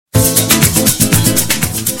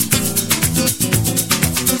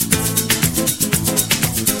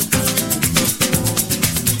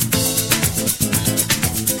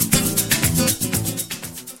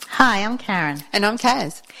Hi, I'm Karen. And I'm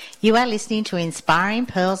Kaz. You are listening to Inspiring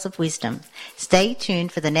Pearls of Wisdom. Stay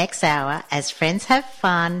tuned for the next hour as friends have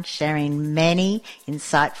fun sharing many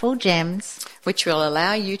insightful gems, which will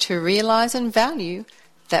allow you to realise and value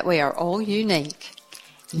that we are all unique.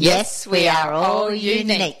 Yes, we are all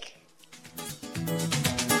unique.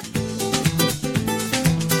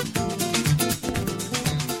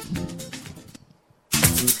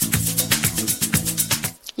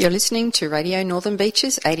 You're listening to Radio Northern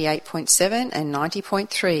Beaches 88.7 and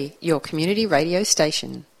 90.3, your community radio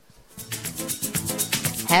station.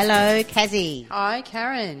 Hello, Kazzy. Hi,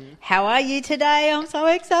 Karen. How are you today? I'm so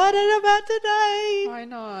excited about today. I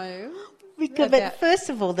know. But first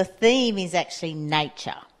of all, the theme is actually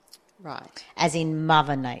nature. Right. As in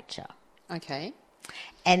Mother Nature. Okay.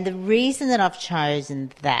 And the reason that I've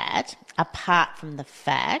chosen that, apart from the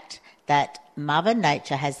fact that Mother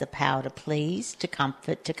Nature has the power to please, to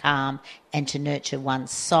comfort, to calm, and to nurture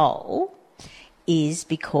one's soul, is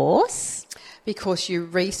because... Because you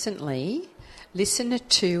recently listened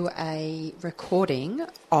to a recording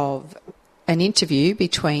of an interview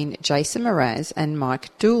between Jason Mraz and Mike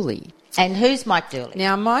Dooley. And who's Mike Dooley?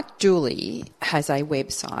 Now, Mike Dooley has a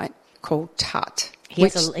website called Tut. He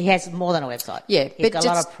has more than a website. Yeah. He's got a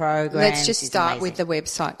lot of programs. Let's just start with the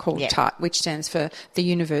website called Tut, which stands for The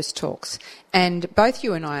Universe Talks. And both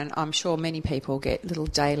you and I, and I'm sure many people, get little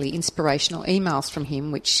daily inspirational emails from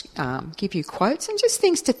him which give you quotes and just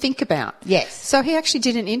things to think about. Yes. So he actually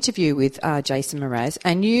did an interview with Jason Mraz,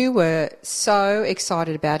 and you were so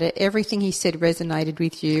excited about it. Everything he said resonated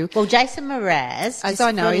with you. Well, Jason Mraz, as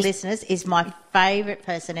I know, for listeners, is my favourite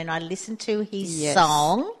person, and I listened to his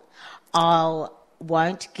song,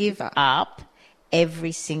 Won't Give Up,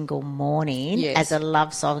 every single morning as a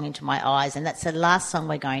love song into my eyes, and that's the last song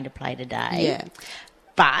we're going to play today. Yeah.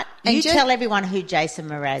 But you tell everyone who Jason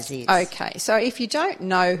Mraz is. Okay, so if you don't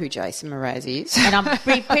know who Jason Mraz is... And I'm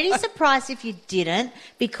pretty surprised if you didn't,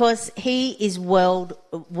 because he is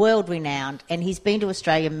world-renowned, and he's been to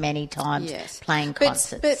Australia many times playing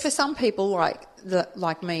concerts. But for some people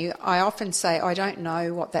like me, I often say I don't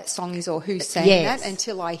know what that song is or who sang that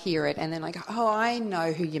until I hear it, and then I go, oh, I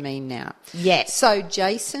know who you mean now. Yes. So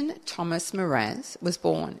Jason Thomas Mraz was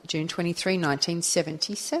born June 23,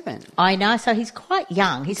 1977. I know, so he's quite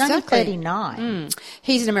young. He's only 39.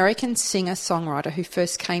 He's an American singer-songwriter who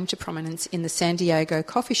first came to prominence in the San Diego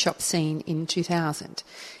coffee shop scene in 2000.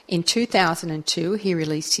 In 2002, he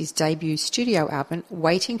released his debut studio album,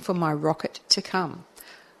 Waiting for My Rocket to Come,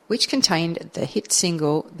 which contained the hit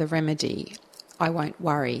single, The Remedy, I Won't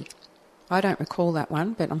Worry. I don't recall that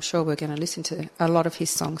one, but I'm sure we're going to listen to a lot of his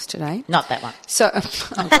songs today. Not that one. So,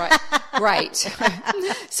 great.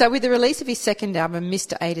 So with the release of his second album,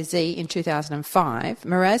 Mr. A to Z, in 2005,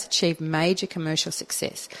 Mraz achieved major commercial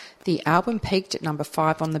success. The album peaked at number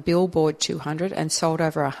 5 on the Billboard 200 and sold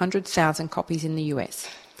over 100,000 copies in the US.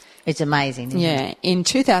 It's amazing, isn't it? In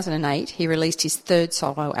 2008, he released his third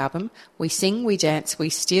solo album, We Sing, We Dance,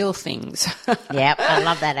 We Steal Things. Yep, I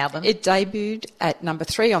love that album. It debuted at number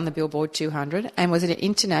 3 on the Billboard 200 and was an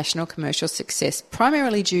international commercial success,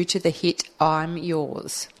 primarily due to the hit I'm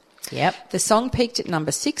Yours. Yep. The song peaked at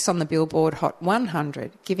number 6 on the Billboard Hot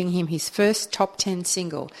 100, giving him his first top 10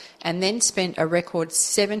 single, and then spent a record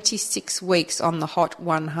 76 weeks on the Hot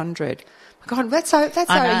 100. My God, that's over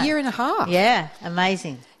a year and a half. Yeah,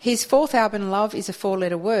 amazing. His fourth album, Love is a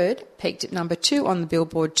Four-Letter Word, peaked at number 2 on the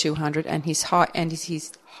Billboard 200 and is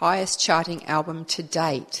his highest charting album to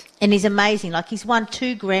date. And he's amazing. Like, he's won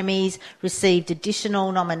 2 Grammys, received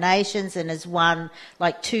additional nominations, and has won,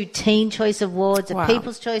 2 Teen Choice Awards, a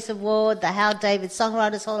People's Choice Award, the Hal David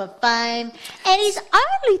Songwriters Hall of Fame, and he's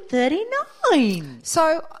only 39.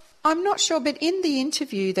 So I'm not sure, but in the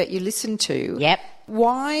interview that you listened to... Yep.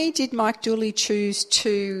 Why did Mike Dooley choose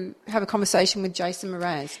to have a conversation with Jason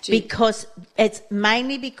Mraz? Because it's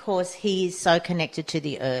mainly because he is so connected to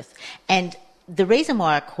the earth. And the reason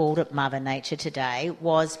why I called it Mother Nature today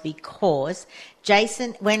was because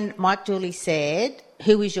Jason, when Mike Dooley said,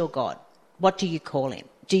 who is your God? What do you call him?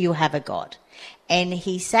 Do you have a God? And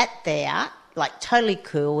he sat there totally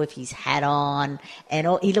cool with his hat on, and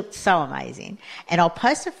he looked so amazing. And I'll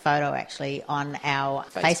post a photo actually on our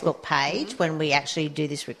Facebook page when we actually do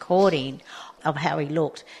this recording of how he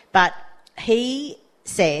looked. But he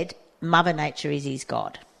said Mother Nature is his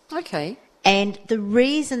God. Okay. And the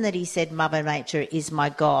reason that he said Mother Nature is my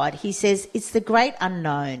God, he says it's the great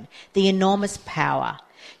unknown, the enormous power.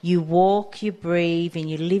 You walk, you breathe, and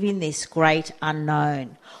you live in this great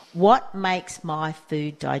unknown. What makes my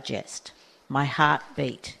food digest? My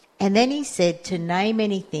heartbeat. And then he said to name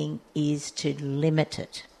anything is to limit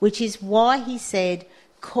it, which is why he said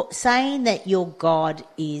saying that your God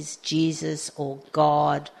is Jesus or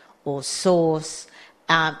God or Source,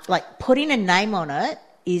 like putting a name on it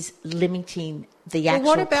is limiting the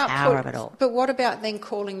actual power of it all. But what about then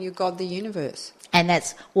calling you God the universe? And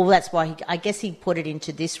that's why I guess he put it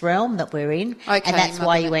into this realm that we're in, Okay, and that's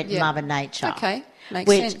why he went Mother Nature. Okay,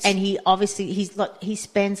 makes sense. And he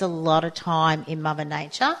spends a lot of time in Mother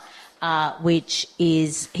Nature, which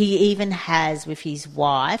is he even has with his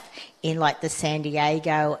wife in like the San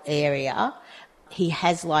Diego area. He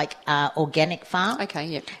has like organic farm. Okay,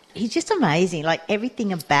 yep. He's just amazing, like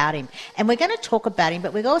everything about him. And we're going to talk about him,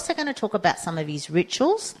 but we're also going to talk about some of his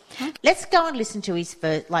rituals. Mm-hmm. Let's go and listen to his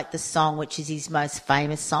first, like the song, which is his most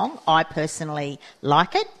famous song. I personally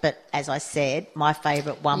like it, but as I said, my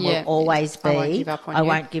favourite one will always be I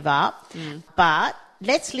Won't Give Up. Mm. But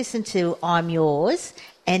let's listen to I'm Yours,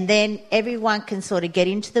 and then everyone can sort of get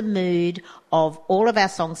into the mood of all of our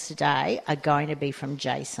songs today are going to be from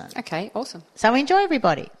Jason. Okay, awesome. So enjoy,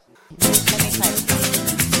 everybody.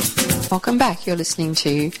 Welcome back. You're listening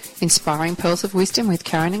to Inspiring Pearls of Wisdom with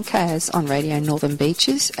Karen and Kaz on Radio Northern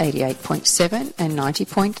Beaches 88.7 and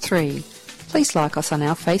 90.3. Please like us on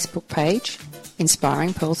our Facebook page,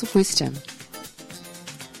 Inspiring Pearls of Wisdom.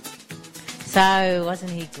 So,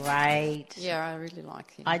 wasn't he great? Yeah, I really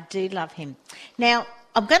like him. I do love him. Now,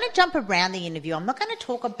 I'm going to jump around the interview. I'm not going to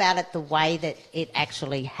talk about it the way that it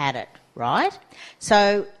actually had it, right?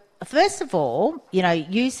 So, first of all,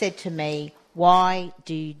 you said to me, why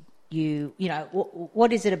do you,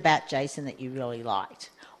 what is it about Jason that you really liked?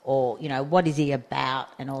 Or, what is he about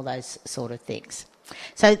and all those sort of things.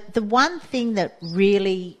 So the one thing that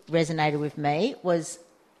really resonated with me was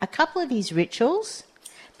a couple of his rituals,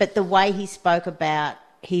 but the way he spoke about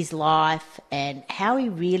his life and how he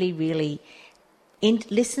really, really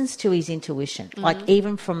listens to his intuition, like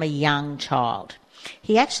even from a young child.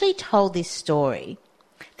 He actually told this story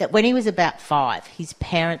that when he was about 5, his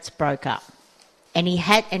parents broke up.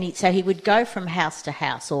 So he would go from house to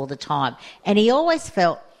house all the time. And he always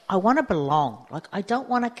felt, I want to belong. Like, I don't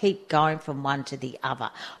want to keep going from one to the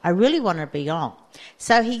other. I really want to belong.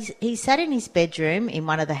 So he sat in his bedroom in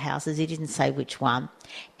one of the houses, he didn't say which one,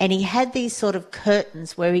 and he had these sort of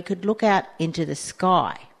curtains where he could look out into the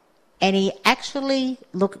sky. And he actually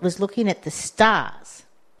was looking at the stars.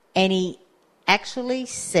 And he actually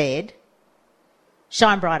said,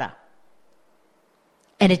 shine brighter.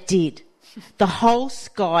 And it did. The whole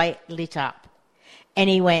sky lit up. And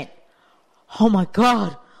he went, oh my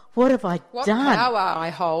God, what have I done? What power I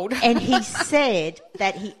hold. And he said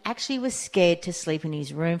that he actually was scared to sleep in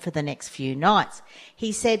his room for the next few nights.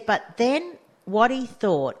 He said, but then what he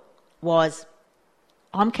thought was,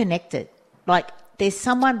 I'm connected. Like, there's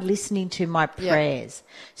someone listening to my prayers.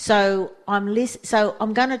 Yep. So I'm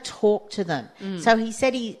going to talk to them. So he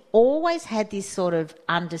said he always had this sort of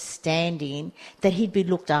understanding that he'd be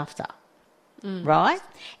looked after. Right?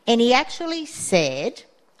 And he actually said,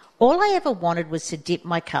 all I ever wanted was to dip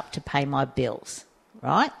my cup to pay my bills,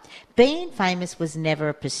 right? Being famous was never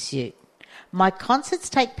a pursuit. My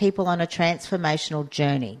concerts take people on a transformational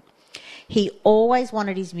journey. He always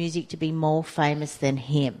wanted his music to be more famous than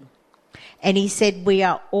him. And he said, we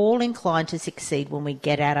are all inclined to succeed when we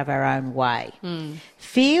get out of our own way.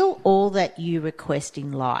 Feel all that you request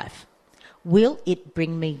in life. Will it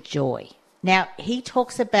bring me joy? Now, he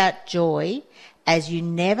talks about joy as you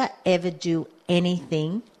never ever do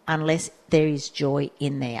anything unless there is joy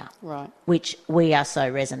in there, right? Which we are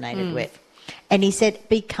so resonated with. And he said,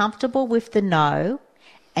 be comfortable with the no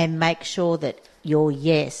and make sure that your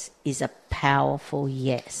yes is a powerful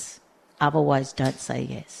yes. Otherwise, don't say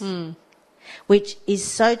yes. Which is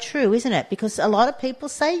so true, isn't it? Because a lot of people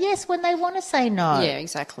say yes when they want to say no. Yeah,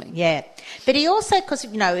 exactly. Yeah. But he also, because,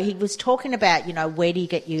 he was talking about, where do you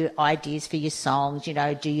get your ideas for your songs,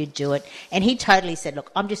 do you do it? And he totally said,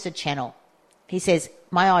 look, I'm just a channel. He says,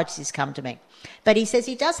 my ideas come to me. But he says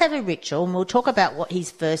he does have a ritual, and we'll talk about what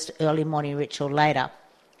his first early morning ritual later.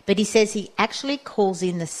 But he says he actually calls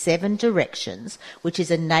in the 7 directions, which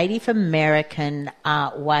is a Native American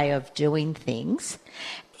way of doing things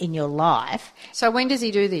in your life. So when does he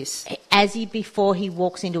do this? Before he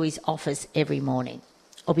walks into his office every morning,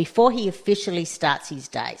 or before he officially starts his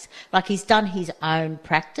days. Like, he's done his own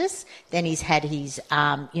practice, then he's had his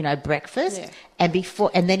breakfast, and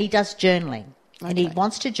then he does journaling. Okay. And he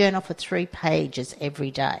wants to journal for 3 pages every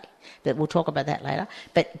day. But we'll talk about that later.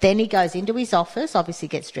 But then he goes into his office, obviously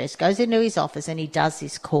gets dressed, goes into his office, and he does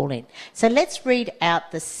this call-in. So let's read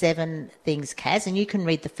out the 7 things, Kaz, and you can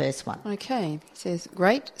read the first one. Okay. It says,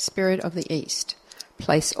 Great Spirit of the East,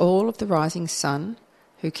 place all of the rising sun,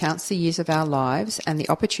 who counts the years of our lives and the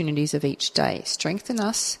opportunities of each day. Strengthen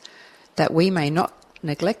us that we may not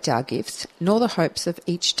neglect our gifts, nor the hopes of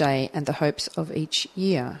each day and the hopes of each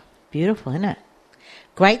year. Beautiful, isn't it?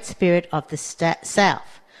 Great Spirit of the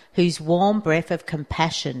South, whose warm breath of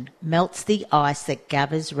compassion melts the ice that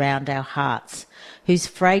gathers round our hearts, whose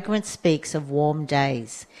fragrance speaks of warm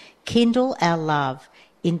days. Kindle our love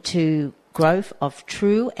into growth of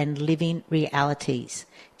true and living realities.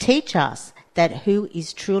 Teach us that who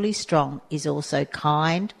is truly strong is also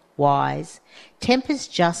kind, wise, tempers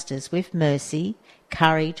justice with mercy,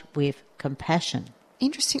 courage with compassion.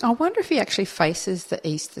 Interesting. I wonder if he actually faces the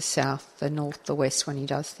east, the south, the north, the west when he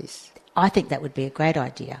does this. I think that would be a great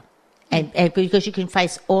idea. And because you can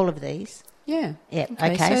face all of these. Yeah. Yeah.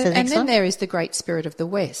 Okay. So the and next then one? there is the Great Spirit of the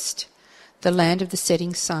West, the land of the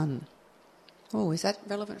setting sun. Oh, is that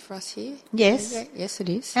relevant for us here? Yes. Yeah, yes, it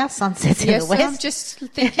is. Our sun sets in Yes, the west. I'm just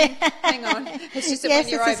thinking, hang on. It's just that Yes,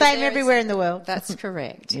 when you're it's the over same there, everywhere in the world. That's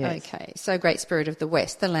correct. Yes. Okay. So, Great Spirit of the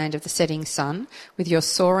West, the land of the setting sun, with your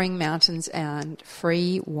soaring mountains and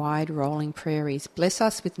free, wide rolling prairies, bless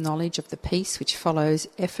us with knowledge of the peace which follows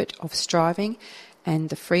effort of striving and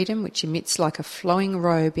the freedom which emits like a flowing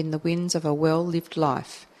robe in the winds of a well-lived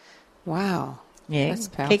life. Wow. Yeah, That's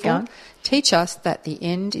powerful. keep going. Teach us that the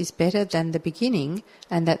end is better than the beginning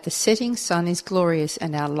and that the setting sun is glorious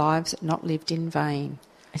and our lives not lived in vain.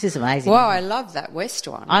 This is amazing. Wow, I love that West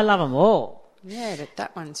one. I love them all. Yeah, but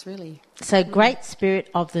that one's really... So, Great Spirit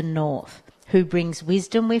of the North, who brings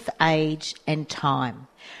wisdom with age and time,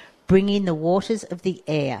 bringing the waters of the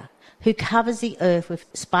air, who covers the earth with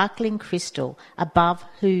sparkling crystal, above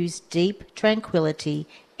whose deep tranquility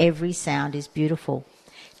every sound is beautiful.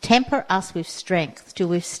 Temper us with strength to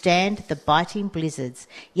withstand the biting blizzards,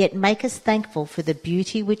 yet make us thankful for the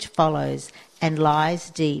beauty which follows and lies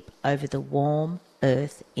deep over the warm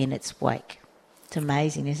earth in its wake. It's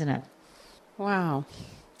amazing, isn't it? Wow.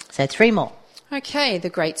 So 3 more. Okay, the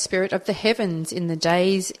Great Spirit of the heavens in the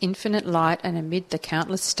day's infinite light and amid the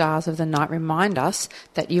countless stars of the night remind us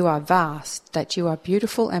that you are vast, that you are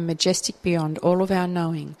beautiful and majestic beyond all of our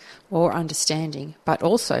knowing or understanding, but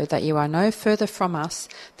also that you are no further from us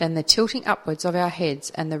than the tilting upwards of our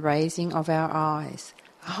heads and the raising of our eyes.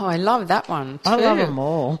 Oh, I love that one too. I love them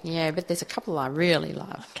all. Yeah, but there's a couple I really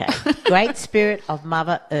love. Okay. Great Spirit of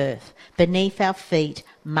Mother Earth, beneath our feet,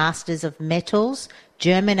 masters of metals,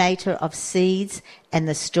 germinator of seeds, and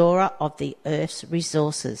the storer of the earth's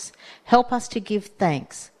resources. Help us to give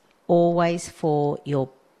thanks always for your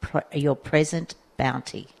present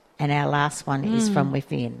bounty. And our last one is from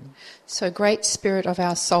within. So, Great Spirit of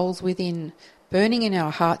our souls within, burning in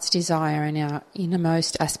our heart's desire and our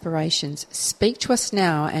innermost aspirations, speak to us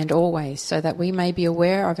now and always so that we may be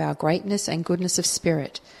aware of our greatness and goodness of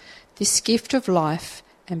spirit, this gift of life,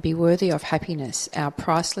 and be worthy of happiness, our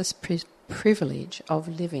priceless privilege of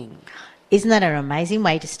living. Isn't that an amazing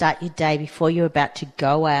way to start your day before you're about to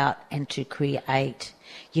go out and to create?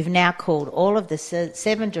 You've now called all of the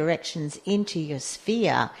 7 directions into your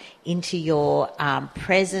sphere, into your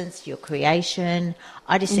presence, your creation.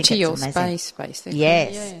 I just think Into it's your amazing. space, basically.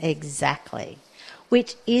 Yes, Yeah. exactly.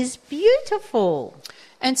 Which is beautiful.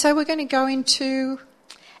 And so we're going to go into...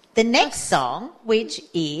 The next song, which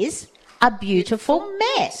is A Beautiful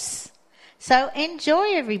Mess. So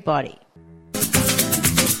enjoy, everybody.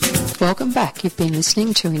 Welcome back. You've been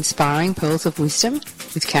listening to Inspiring Pearls of Wisdom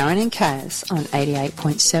with Karen and Kaz on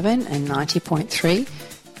 88.7 and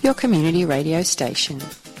 90.3, your community radio station.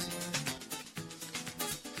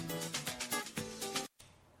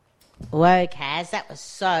 Whoa, Kaz, that was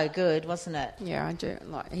so good, wasn't it? Yeah, I do.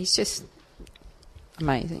 He's just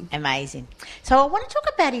amazing. Amazing. So I want to talk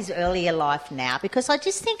about his earlier life now, because I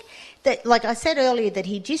just think that, like I said earlier, that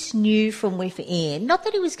he just knew from within, not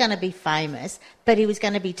that he was going to be famous, but he was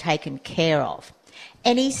going to be taken care of.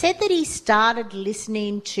 And he said that he started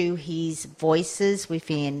listening to his voices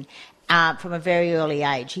within from a very early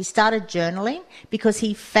age. He started journaling because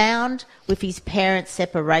he found with his parents'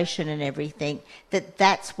 separation and everything that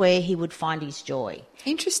that's where he would find his joy.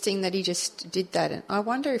 Interesting that he just did that. And I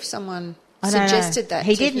wonder if someone I don't suggested know. that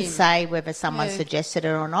He to didn't him. say whether someone Yeah. suggested it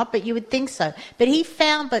or not, but you would think so. But he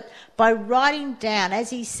found that by writing down, as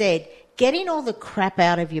he said, getting all the crap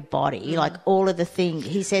out of your body, like all of the things,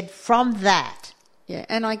 he said from that. Yeah,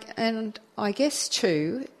 and I guess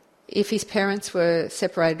too, if his parents were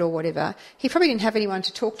separated or whatever, he probably didn't have anyone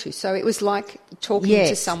to talk to. So it was like talking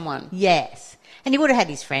to someone. Yes. And he would have had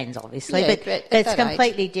his friends, obviously, Yeah, but but at it's that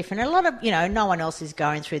completely different. A lot of, no one else is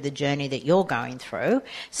going through the journey that you're going through.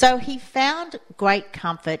 So he found great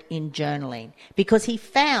comfort in journaling because he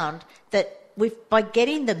found that by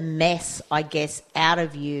getting the mess, I guess, out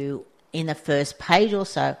of you in the first page or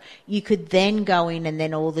so, you could then go in and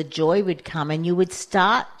then all the joy would come and you would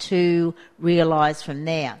start to realise from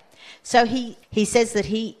there. So he says that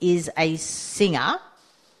he is a singer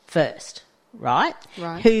first, right?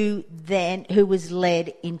 Right. Who was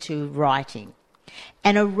led into writing.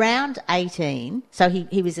 And around 18, so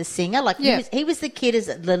he was a singer, like he was the kid, as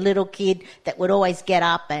the little kid that would always get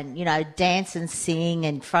up and, you know, dance and sing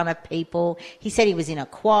in front of people. He said he was in a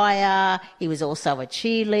choir. He was also a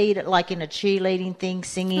cheerleader, like in a cheerleading thing,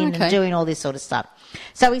 singing and doing all this sort of stuff.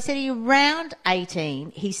 So he said around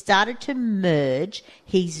 18, he started to merge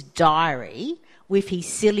his diary with his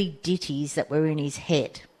silly ditties that were in his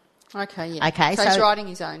head. Okay, yeah. Okay, so he's writing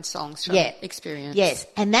his own songs from experience. Yes,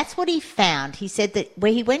 and that's what he found. He said that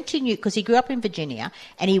where he went to because he grew up in Virginia,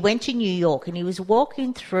 and he went to New York, and he was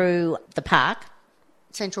walking through the park.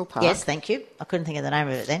 Central Park. Yes, thank you. I couldn't think of the name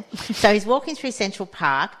of it then. So he's walking through Central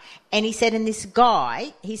Park, and he said, and this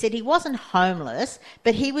guy, he said he wasn't homeless,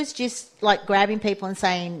 but he was just like grabbing people and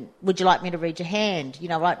saying, would you like me to read your hand? You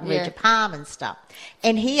know, right, and read your palm and stuff.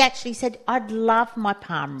 And he actually said, I'd love my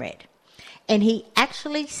palm read. And he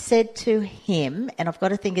actually said to him, and I've got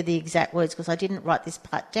to think of the exact words because I didn't write this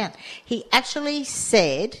part down. He actually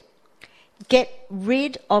said, get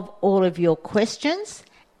rid of all of your questions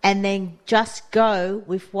and then just go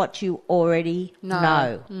with what you already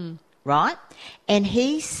know. Right? And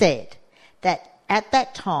he said that at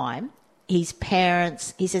that time, his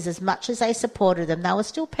parents, he says, as much as they supported them, they were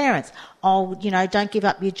still parents. Oh, you know, don't give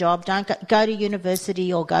up your job, don't go to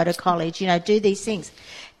university or go to college, you know, do these things.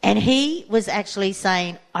 And he was actually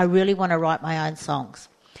saying, I really want to write my own songs.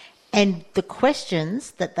 And the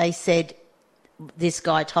questions that they said this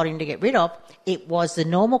guy told him to get rid of, it was the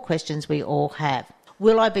normal questions we all have.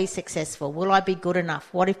 Will I be successful? Will I be good enough?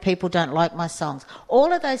 What if people don't like my songs?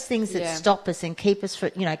 All of those things that stop us and keep us,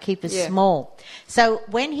 keep us small. So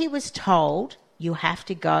when he was told, you have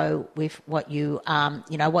to go with what you,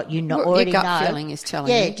 already know. Your gut feeling is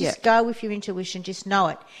telling you. Yeah, just go with your intuition. Just know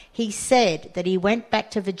it. He said that he went back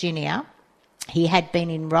to Virginia. He had been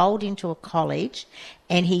enrolled into a college,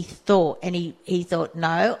 and he thought,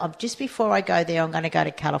 no, just before I go there, I'm going to go to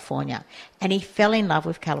California. And he fell in love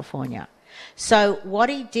with California. So what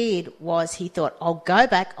he did was he thought, I'll go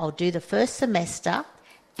back, I'll do the first semester,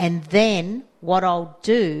 and then what I'll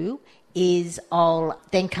do is I'll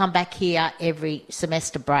then come back here every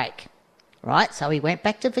semester break, right? So he went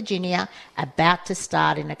back to Virginia, about to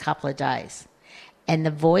start in a couple of days. And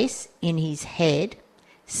the voice in his head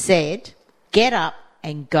said, get up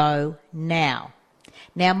and go now.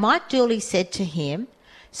 Now, Mike Dooley said to him,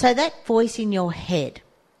 so that voice in your head,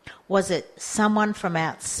 was it someone from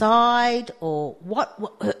outside or what?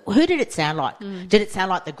 Who did it sound like? Did it sound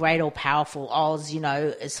like the great all powerful Oz,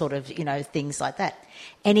 sort of, things like that?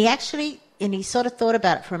 And he sort of thought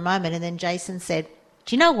about it for a moment, and then Jason said,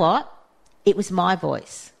 do you know what? It was my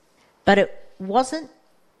voice. But it wasn't,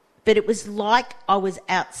 but it was like I was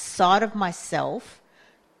outside of myself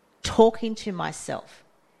talking to myself.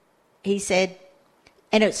 He said,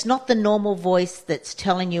 and it's not the normal voice that's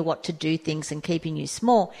telling you what to do things and keeping you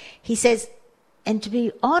small. He says, and to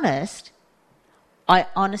be honest, I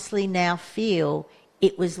honestly now feel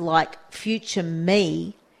it was like future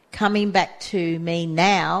me coming back to me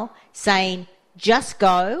now saying, just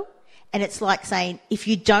go. And it's like saying, if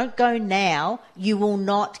you don't go now, you will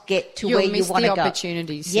not get to where you want to go. You'll miss the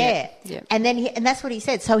opportunities. Yeah. Yep. And then and that's what he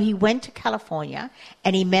said. So he went to California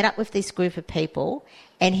and he met up with this group of people,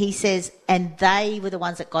 and he says, and they were the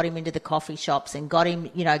ones that got him into the coffee shops and got him,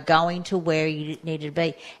 going to where he needed to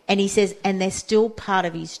be. And he says, and they're still part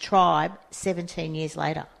of his tribe 17 years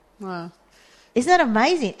later. Wow. Isn't that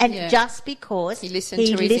amazing? And just because he listened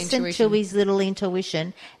to his little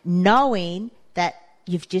intuition, knowing that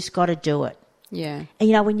you've just got to do it. Yeah.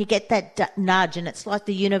 And, when you get that nudge, and it's like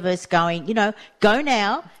the universe going, go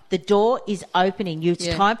now, the door is opening. It's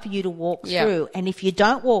time for you to walk through. And if you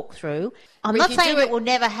don't walk through, I'm not saying it will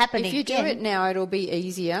never happen again. If you do it now, it'll be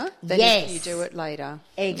easier than if you do it later.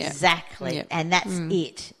 Exactly. Yep. And that's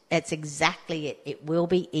it. That's exactly it. It will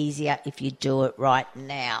be easier if you do it right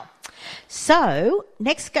now. So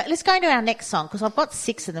let's go into our next song, because I've got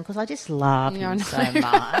 6 of them because I just love him so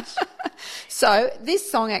much. So this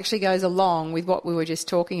song actually goes along with what we were just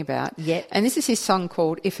talking about. Yep. And this is his song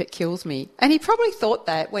called If It Kills Me. And he probably thought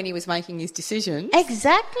that when he was making his decisions.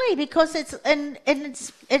 Exactly, because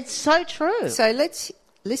it's so true. So let's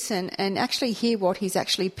listen and actually hear what he's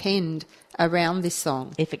actually penned around this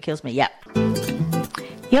song. If It Kills Me, yep.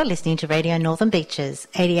 You're listening to Radio Northern Beaches,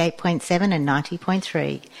 88.7 and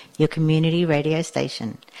 90.3, your community radio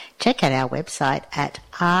station. Check out our website at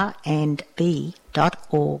rnb.org.au.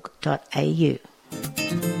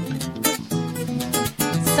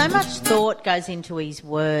 So much thought goes into his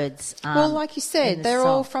words. Well, like you said, they're song.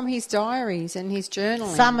 all from his diaries and his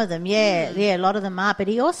journaling. Some of them, yeah, a lot of them are. But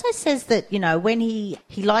he also says that, you know, when he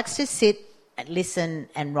likes to sit and listen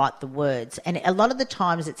and write the words, and a lot of the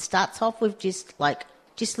times it starts off with just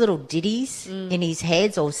little ditties in his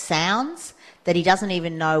head or sounds that he doesn't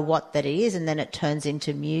even know what that is, and then it turns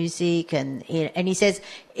into music. And he says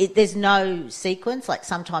there's no sequence. Like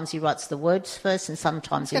sometimes he writes the words first, and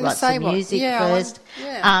sometimes he writes the music first.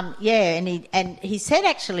 And he said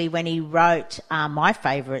actually when he wrote my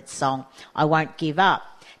favourite song, I Won't Give Up,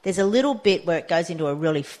 there's a little bit where it goes into a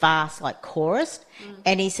really fast like chorus,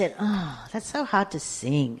 and he said, "Oh, that's so hard to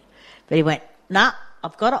sing," but he went, "Nah,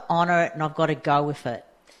 I've got to honour it and I've got to go with it."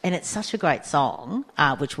 And it's such a great song,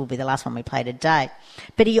 which will be the last one we play today.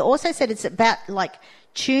 But he also said it's about like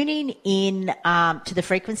tuning in to the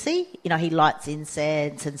frequency. You know, he lights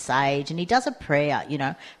incense and sage, and he does a prayer, you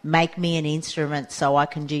know, make me an instrument so I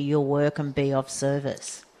can do your work and be of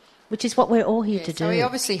service, which is what we're all here to do. So he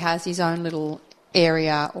obviously has his own little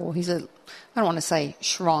area, or I don't want to say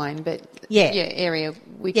shrine, but area.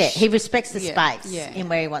 Which, he respects the space in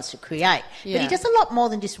where he wants to create. Yeah. But he does a lot more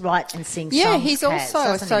than just write and sing songs. Yeah, he's also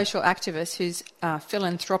a social activist whose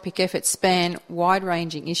philanthropic efforts span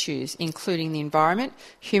wide-ranging issues, including the environment,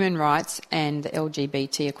 human rights, and the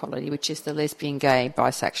LGBT equality, which is the lesbian, gay,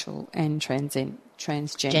 bisexual, and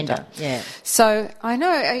transgender. Yeah. So I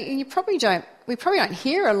know we probably don't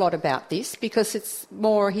hear a lot about this because it's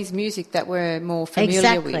more his music that we're more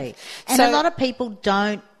familiar with. And a lot of people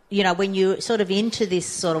don't, you know, when you're sort of into this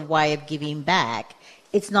sort of way of giving back,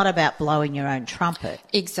 it's not about blowing your own trumpet.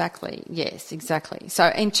 Exactly, yes, exactly. So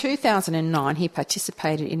in 2009, he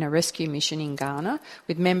participated in a rescue mission in Ghana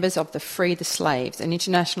with members of the Free the Slaves, an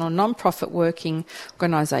international non-profit working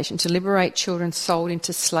organisation to liberate children sold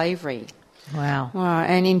into slavery. Wow.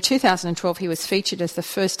 And in 2012, he was featured as the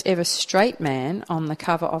first ever straight man on the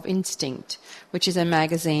cover of Instinct, which is a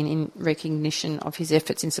magazine in recognition of his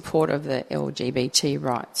efforts in support of the LGBT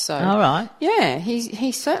rights. So, all right. Yeah,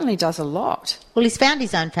 he certainly does a lot. Well, he's found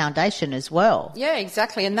his own foundation as well. Yeah,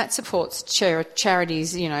 exactly, and that supports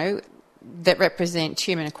charities, you know, that represent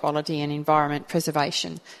human equality and environment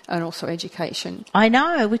preservation and also education. I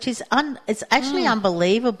know, which is it's actually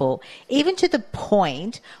unbelievable, even to the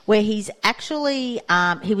point where he's actually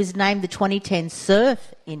he was named the 2010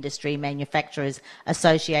 Surf Industry Manufacturers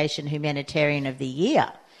Association Humanitarian of the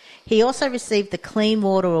Year. He also received the Clean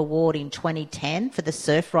Water Award in 2010 for the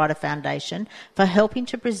Surfrider Foundation for helping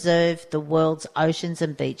to preserve the world's oceans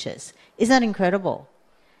and beaches. Isn't that incredible?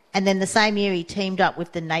 And then the same year he teamed up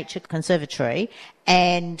with the Nature Conservatory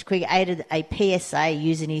and created a PSA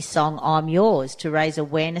using his song I'm Yours to raise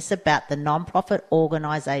awareness about the non-profit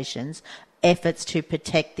organisation's efforts to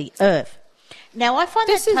protect the earth. Now, I find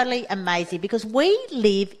that totally amazing because we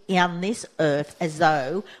live on this earth as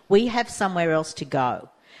though we have somewhere else to go.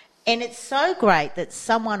 And it's so great that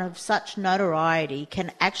someone of such notoriety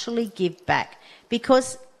can actually give back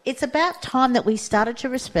because it's about time that we started to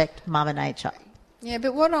respect Mother Nature. Yeah,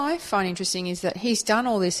 but what I find interesting is that he's done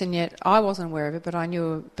all this and yet I wasn't aware of it, but I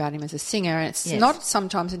knew about him as a singer. And it's not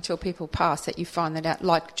sometimes until people pass that you find that out,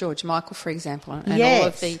 like George Michael, for example, and all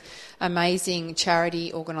of the amazing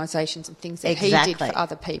charity organisations and things that he did for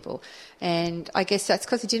other people. And I guess that's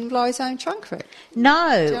because he didn't blow his own trunk for it.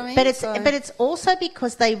 No, Do you know what I mean? but it's also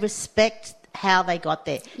because they respect how they got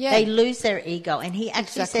there. Yeah. They lose their ego. And he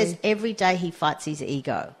actually says every day he fights his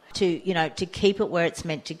ego to keep it where it's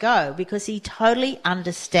meant to go because he totally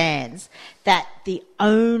understands that the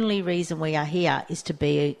only reason we are here is to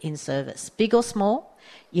be in service, big or small.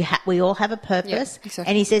 We all have a purpose. Yeah, exactly.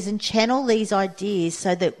 And he says, and channel these ideas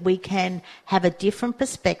so that we can have a different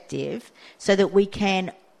perspective, so that we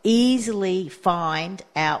can easily find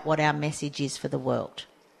out what our message is for the world.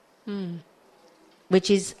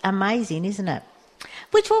 Which is amazing, isn't it?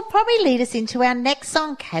 Which will probably lead us into our next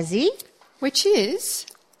song, Kazzy. Which is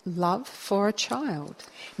Love for a Child.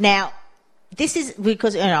 Now, this is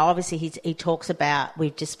because, obviously he talks about,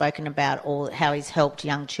 we've just spoken about how he's helped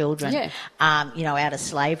young children, out of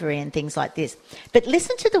slavery and things like this. But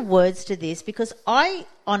listen to the words to this because I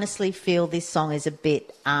honestly feel this song is a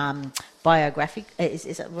bit biographic. Is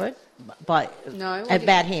that a word? No.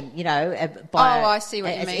 About him, I see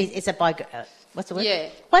what you mean. It's a what's the word? Yeah.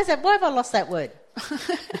 Why have I lost that word?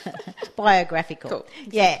 Biographical. Cool.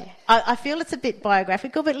 Yeah. I feel it's a bit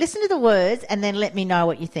biographical, but listen to the words and then let me know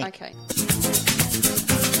what you think. Okay.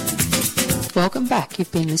 Welcome back.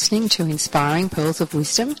 You've been listening to Inspiring Pearls of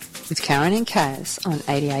Wisdom with Karen and Kaz on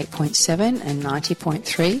 88.7 and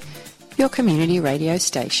 90.3, your community radio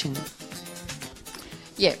station.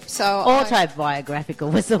 Yeah, so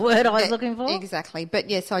autobiographical was the word I was looking for. Exactly. But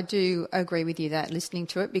yes, I do agree with you that listening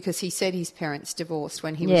to it, because he said his parents divorced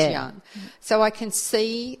when he was young. So I can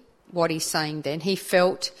see what he's saying then. He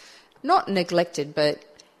felt not neglected, but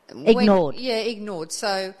ignored. Ignored.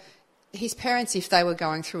 So his parents, if they were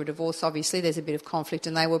going through a divorce, obviously there's a bit of conflict,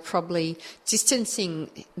 and they were probably distancing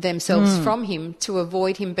themselves from him to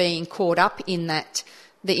avoid him being caught up in that,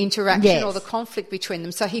 the interaction or the conflict between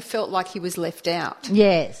them. So he felt like he was left out.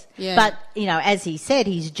 Yes. Yeah. But, as he said,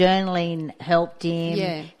 his journaling helped him.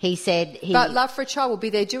 Yeah. He said But love for a child will be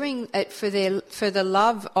they're doing it for the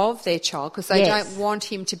love of their child, because they don't want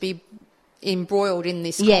him to be embroiled in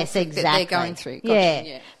this conflict that they're going through. Gotcha,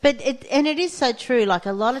 yeah. But it is so true. Like,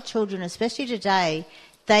 a lot of children, especially today,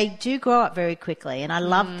 they do grow up very quickly. And I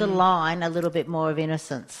love the line, a little bit more of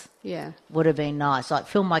innocence. Yeah. Would have been nice. Like,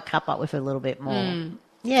 fill my cup up with a little bit more.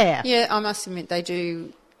 Yeah. Yeah, I must admit they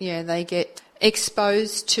do. Yeah, they get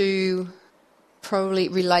exposed to probably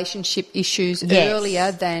relationship issues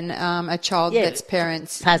earlier than a child that's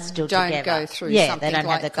parents don't go through something like that. They don't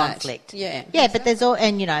have the conflict. Yeah. Yeah, but there's all,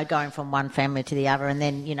 and, going from one family to the other, and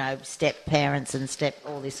then, step parents and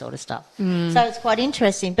all this sort of stuff. So it's quite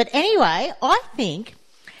interesting. But anyway, I think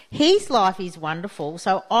his life is wonderful.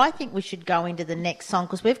 So I think we should go into the next song,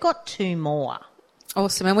 because we've got two more.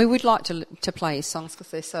 Awesome, and we would like to play his songs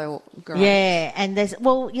because they're so great. Yeah, and there's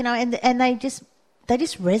and they just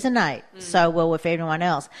resonate so well with everyone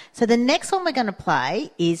else. So the next one we're going to play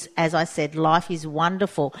is, as I said, Life is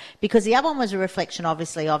Wonderful, because the other one was a reflection,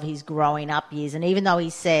 obviously, of his growing up years. And even though he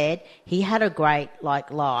said he had a great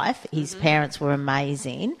life, his parents were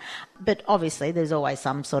amazing, but obviously there's always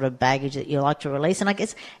some sort of baggage that you like to release. And I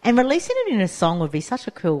guess releasing it in a song would be such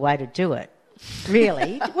a cool way to do it,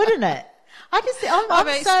 really, wouldn't it?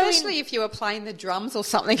 Especially if you were playing the drums or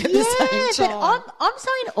something at the same time. But I'm so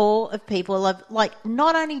in awe of people of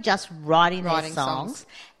not only just writing their songs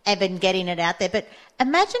and then getting it out there, but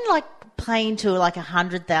imagine playing to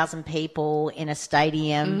 100,000 people in a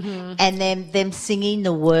stadium and then them singing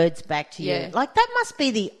the words back to you. That must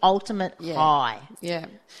be the ultimate high. Yeah.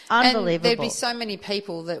 Unbelievable. And there'd be so many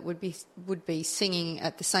people that would be singing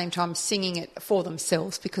at the same time, singing it for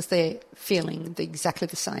themselves because they're feeling exactly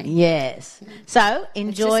the same. Yes. So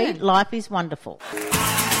enjoy Life is Wonderful.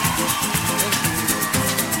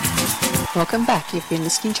 Welcome back. You've been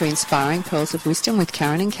listening to Inspiring Pearls of Wisdom with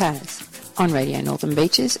Karen and Kaz on Radio Northern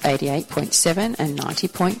Beaches 88.7 and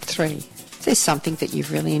 90.3. If there's something that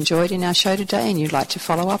you've really enjoyed in our show today and you'd like to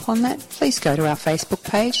follow up on that, please go to our Facebook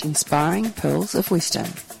page, Inspiring Pearls of Wisdom.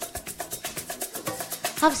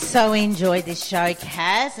 I've so enjoyed this show,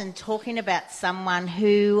 Kaz, and talking about someone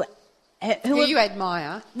who you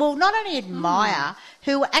admire. Well, not only admire,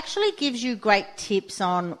 who actually gives you great tips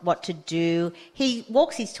on what to do. He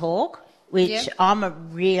walks his talk, which I'm a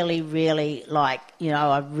really, really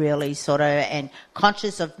I'm really sort of and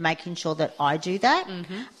conscious of making sure that I do that,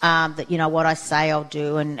 that, what I say I'll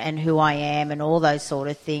do and who I am and all those sort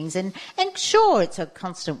of things. And sure, it's a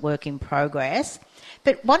constant work in progress.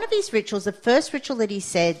 But one of his rituals, the first ritual that he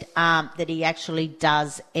said that he actually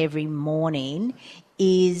does every morning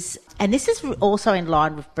is, and this is also in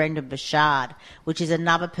line with Brendan Burchard, which is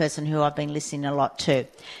another person who I've been listening a lot to.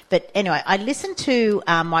 But anyway, I listened to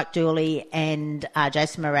Mike Dooley and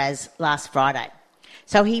Jason Mraz last Friday.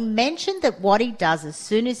 So he mentioned that what he does as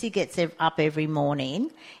soon as he gets up every morning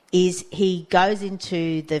is he goes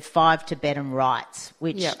into the 5 Tibetan rites,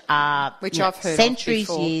 which are I've heard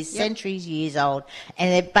centuries years old,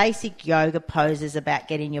 and they're basic yoga poses about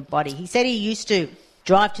getting your body. He said he used to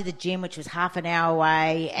drive to the gym, which was half an hour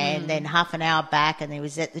away, and then half an hour back, and he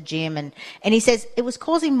was at the gym, and he says it was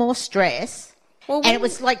causing more stress. And it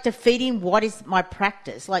was defeating what is my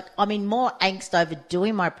practice. I'm in more angst over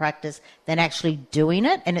doing my practice than actually doing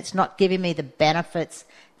it, and it's not giving me the benefits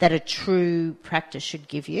that a true practice should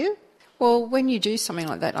give you. Well, when you do something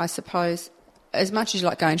like that, I suppose, as much as you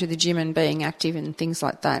like going to the gym and being active and things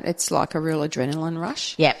like that, it's like a real adrenaline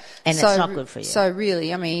rush. Yeah, and it's not good for you. So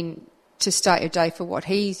really, I mean, to start your day for what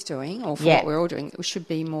he's doing or for what we're all doing, it should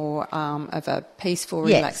be more of a peaceful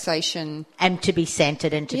relaxation. And to be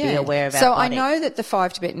centred and to be aware of our So body. I know that the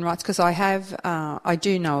 5 Tibetan rites, because I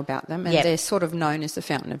do know about them, and they're sort of known as the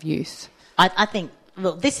Fountain of Youth. I think,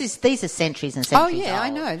 well, these are centuries and centuries old. I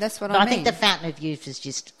know, that's what but I mean. I think the Fountain of Youth is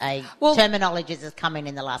just a terminology that's come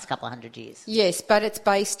in the last couple of hundred years. Yes, but it's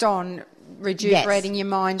based on rejuvenating your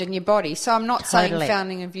mind and your body. So I'm not saying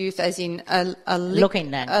Fountain of Youth as in a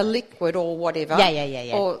liquid or whatever.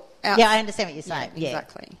 Yeah. Or I understand what you're saying. Yeah,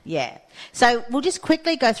 exactly. Yeah. So we'll just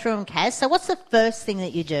quickly go through them, Kaz. So what's the first thing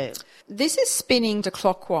that you do? This is spinning to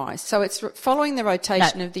clockwise. So it's following the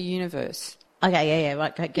rotation of the universe. Okay, yeah,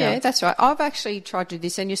 right. Go. Yeah, that's right. I've actually tried to do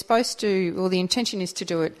this, and you're supposed to, well, the intention is to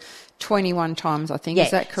do it 21 times, I think. Yeah.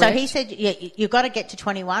 Is that correct? So he said, you've got to get to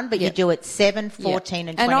 21, but you do it 7, 14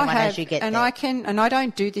 and 21 as you get and there. I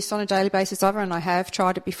don't do this on a daily basis either, and I have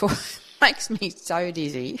tried it before. It makes me so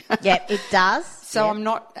dizzy. Yeah, it does. So I'm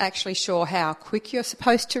not actually sure how quick you're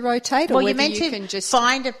supposed to rotate, or Well, whether you're meant you to can just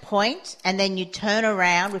find a point and then you turn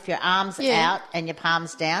around with your arms out and your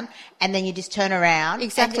palms down, and then you just turn around.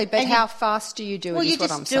 Exactly, but how fast do you do it is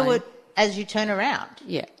what I'm saying. Well, you just do it as you turn around.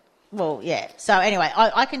 Yeah. Well, yeah. So anyway,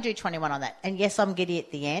 I can do 21 on that. And yes, I'm giddy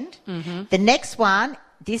at the end. Mm-hmm. The next one,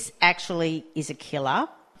 this actually is a killer,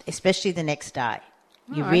 especially the next day.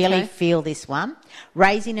 You really feel this one.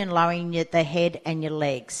 Raising and lowering the head and your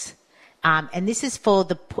legs. And this is for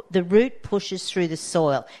the root pushes through the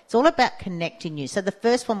soil. It's all about connecting you. So the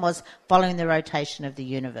first one was following the rotation of the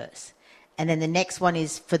universe. And then the next one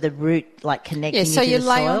is for the root, like connecting you to the soil. Yeah, so you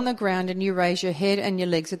lay on the ground and you raise your head and your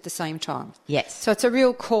legs at the same time. Yes. So it's a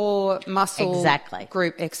real core muscle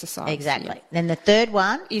group exercise. Exactly. Yeah. Then the third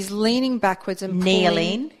one is leaning backwards and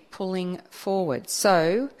pulling forward.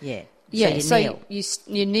 So so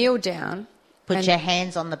you kneel down. Put your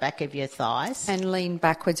hands on the back of your thighs. And lean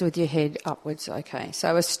backwards with your head upwards. Okay.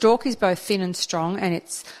 So a stalk is both thin and strong, and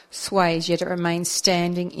it sways, yet it remains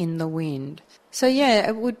standing in the wind. So, yeah,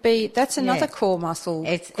 it would be, that's another core muscle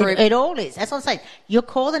group. It all is. That's what I'm saying. Your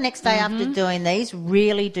core the next day after doing these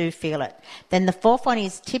really do feel it. Then the fourth one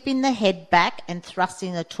is tipping the head back and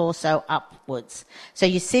thrusting the torso upwards. So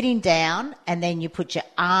you're sitting down and then you put your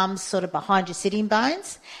arms sort of behind your sitting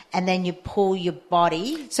bones and then you pull your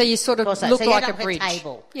body. So you sort of look like a bridge.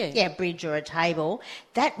 Table. Yeah, bridge or a table.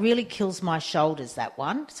 That really kills my shoulders, that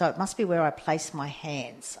one. So it must be where I place my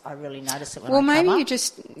hands. I really notice it when I come up. Well, maybe you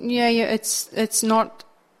just, it's not,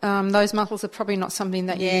 those muscles are probably not something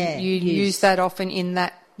that you use that often in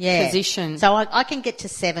that position. So I can get to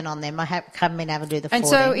 7 on them. I haven't come in able to do the 14. And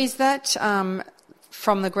so is that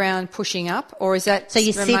from the ground pushing up, or is that so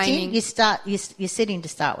you're remaining? Sitting, you're sitting to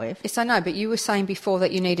start with. Yes, I know, but you were saying before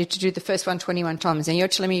that you needed to do the first one 21 times, and you're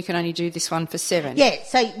telling me you can only do this one for 7. Yeah,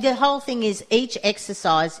 so the whole thing is each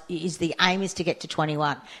exercise is the aim is to get to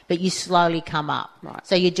 21, but you slowly come up. Right.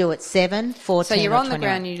 So you do it 7, 14, so you're or on 21. the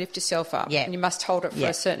ground and you lift yourself up. Yeah. And you must hold it for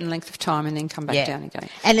a certain length of time and then come back down again.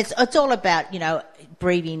 And it's all about,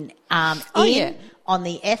 breathing in on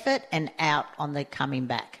the effort and out on the coming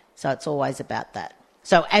back. So it's always about that.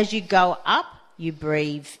 So as you go up, you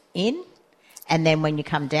breathe in, and then when you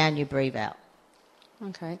come down, you breathe out.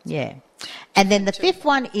 Okay. Yeah. And then the fifth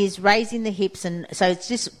one is raising the hips, and so it's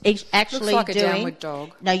just actually looks like a downward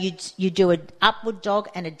dog. No, you do an upward dog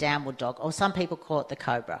and a downward dog, or some people call it the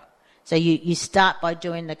cobra. So you start by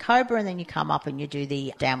doing the cobra and then you come up and you do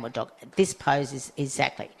the downward dog. This pose is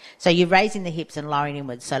exactly. So you're raising the hips and lowering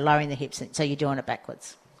inwards, so lowering the hips, so you're doing it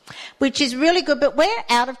backwards. Which is really good, but we're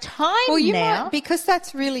out of time now. Because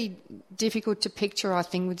that's really difficult to picture, I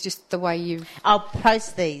think, with just the way you've... I'll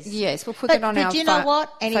post these. Yes, we'll put it on our But do you know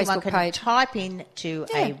what? Anyone Facebook can page. type into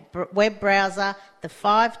a web browser the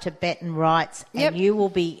 5 Tibetan rites and you will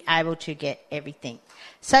be able to get everything.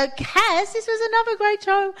 So, Kaz, this was another great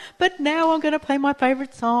show, but now I'm going to play my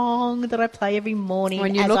favourite song that I play every morning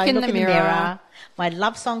when you as look I in look the in mirror. the mirror. My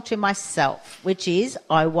love song to myself, which is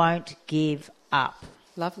I Won't Give Up.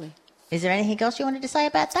 Lovely. Is there anything else you wanted to say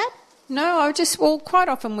about that? No, quite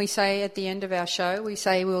often we say at the end of our show, we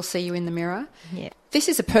say we'll see you in the mirror. Yeah. This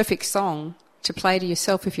is a perfect song to play to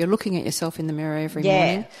yourself if you're looking at yourself in the mirror every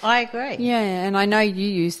morning. Yeah, I agree. Yeah, and I know you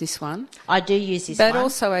use this one. I do use this one. But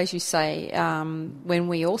also, as you say, when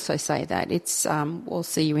we also say that, it's we'll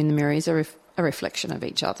see you in the mirror is a reflection of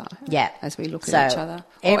each other. Yeah. As we look at each other.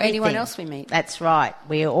 Or anyone else we meet. That's right.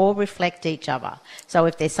 We all reflect each other. So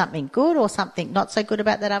if there's something good or something not so good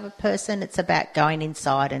about that other person, it's about going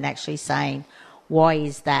inside and actually saying, why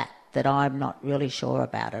is that I'm not really sure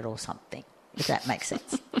about it or something, if that makes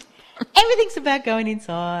sense. Everything's about going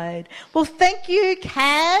inside. Well, thank you,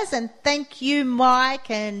 Kaz, and thank you, Mike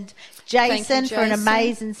and Jason, for an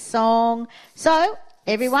amazing song. So,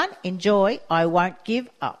 everyone, enjoy I Won't Give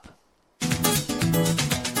Up.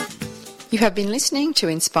 You have been listening to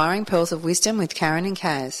Inspiring Pearls of Wisdom with Karen and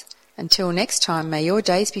Kaz. Until next time, may your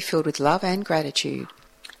days be filled with love and gratitude.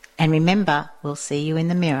 And remember, we'll see you in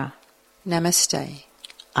the mirror. Namaste.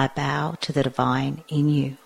 I bow to the divine in you.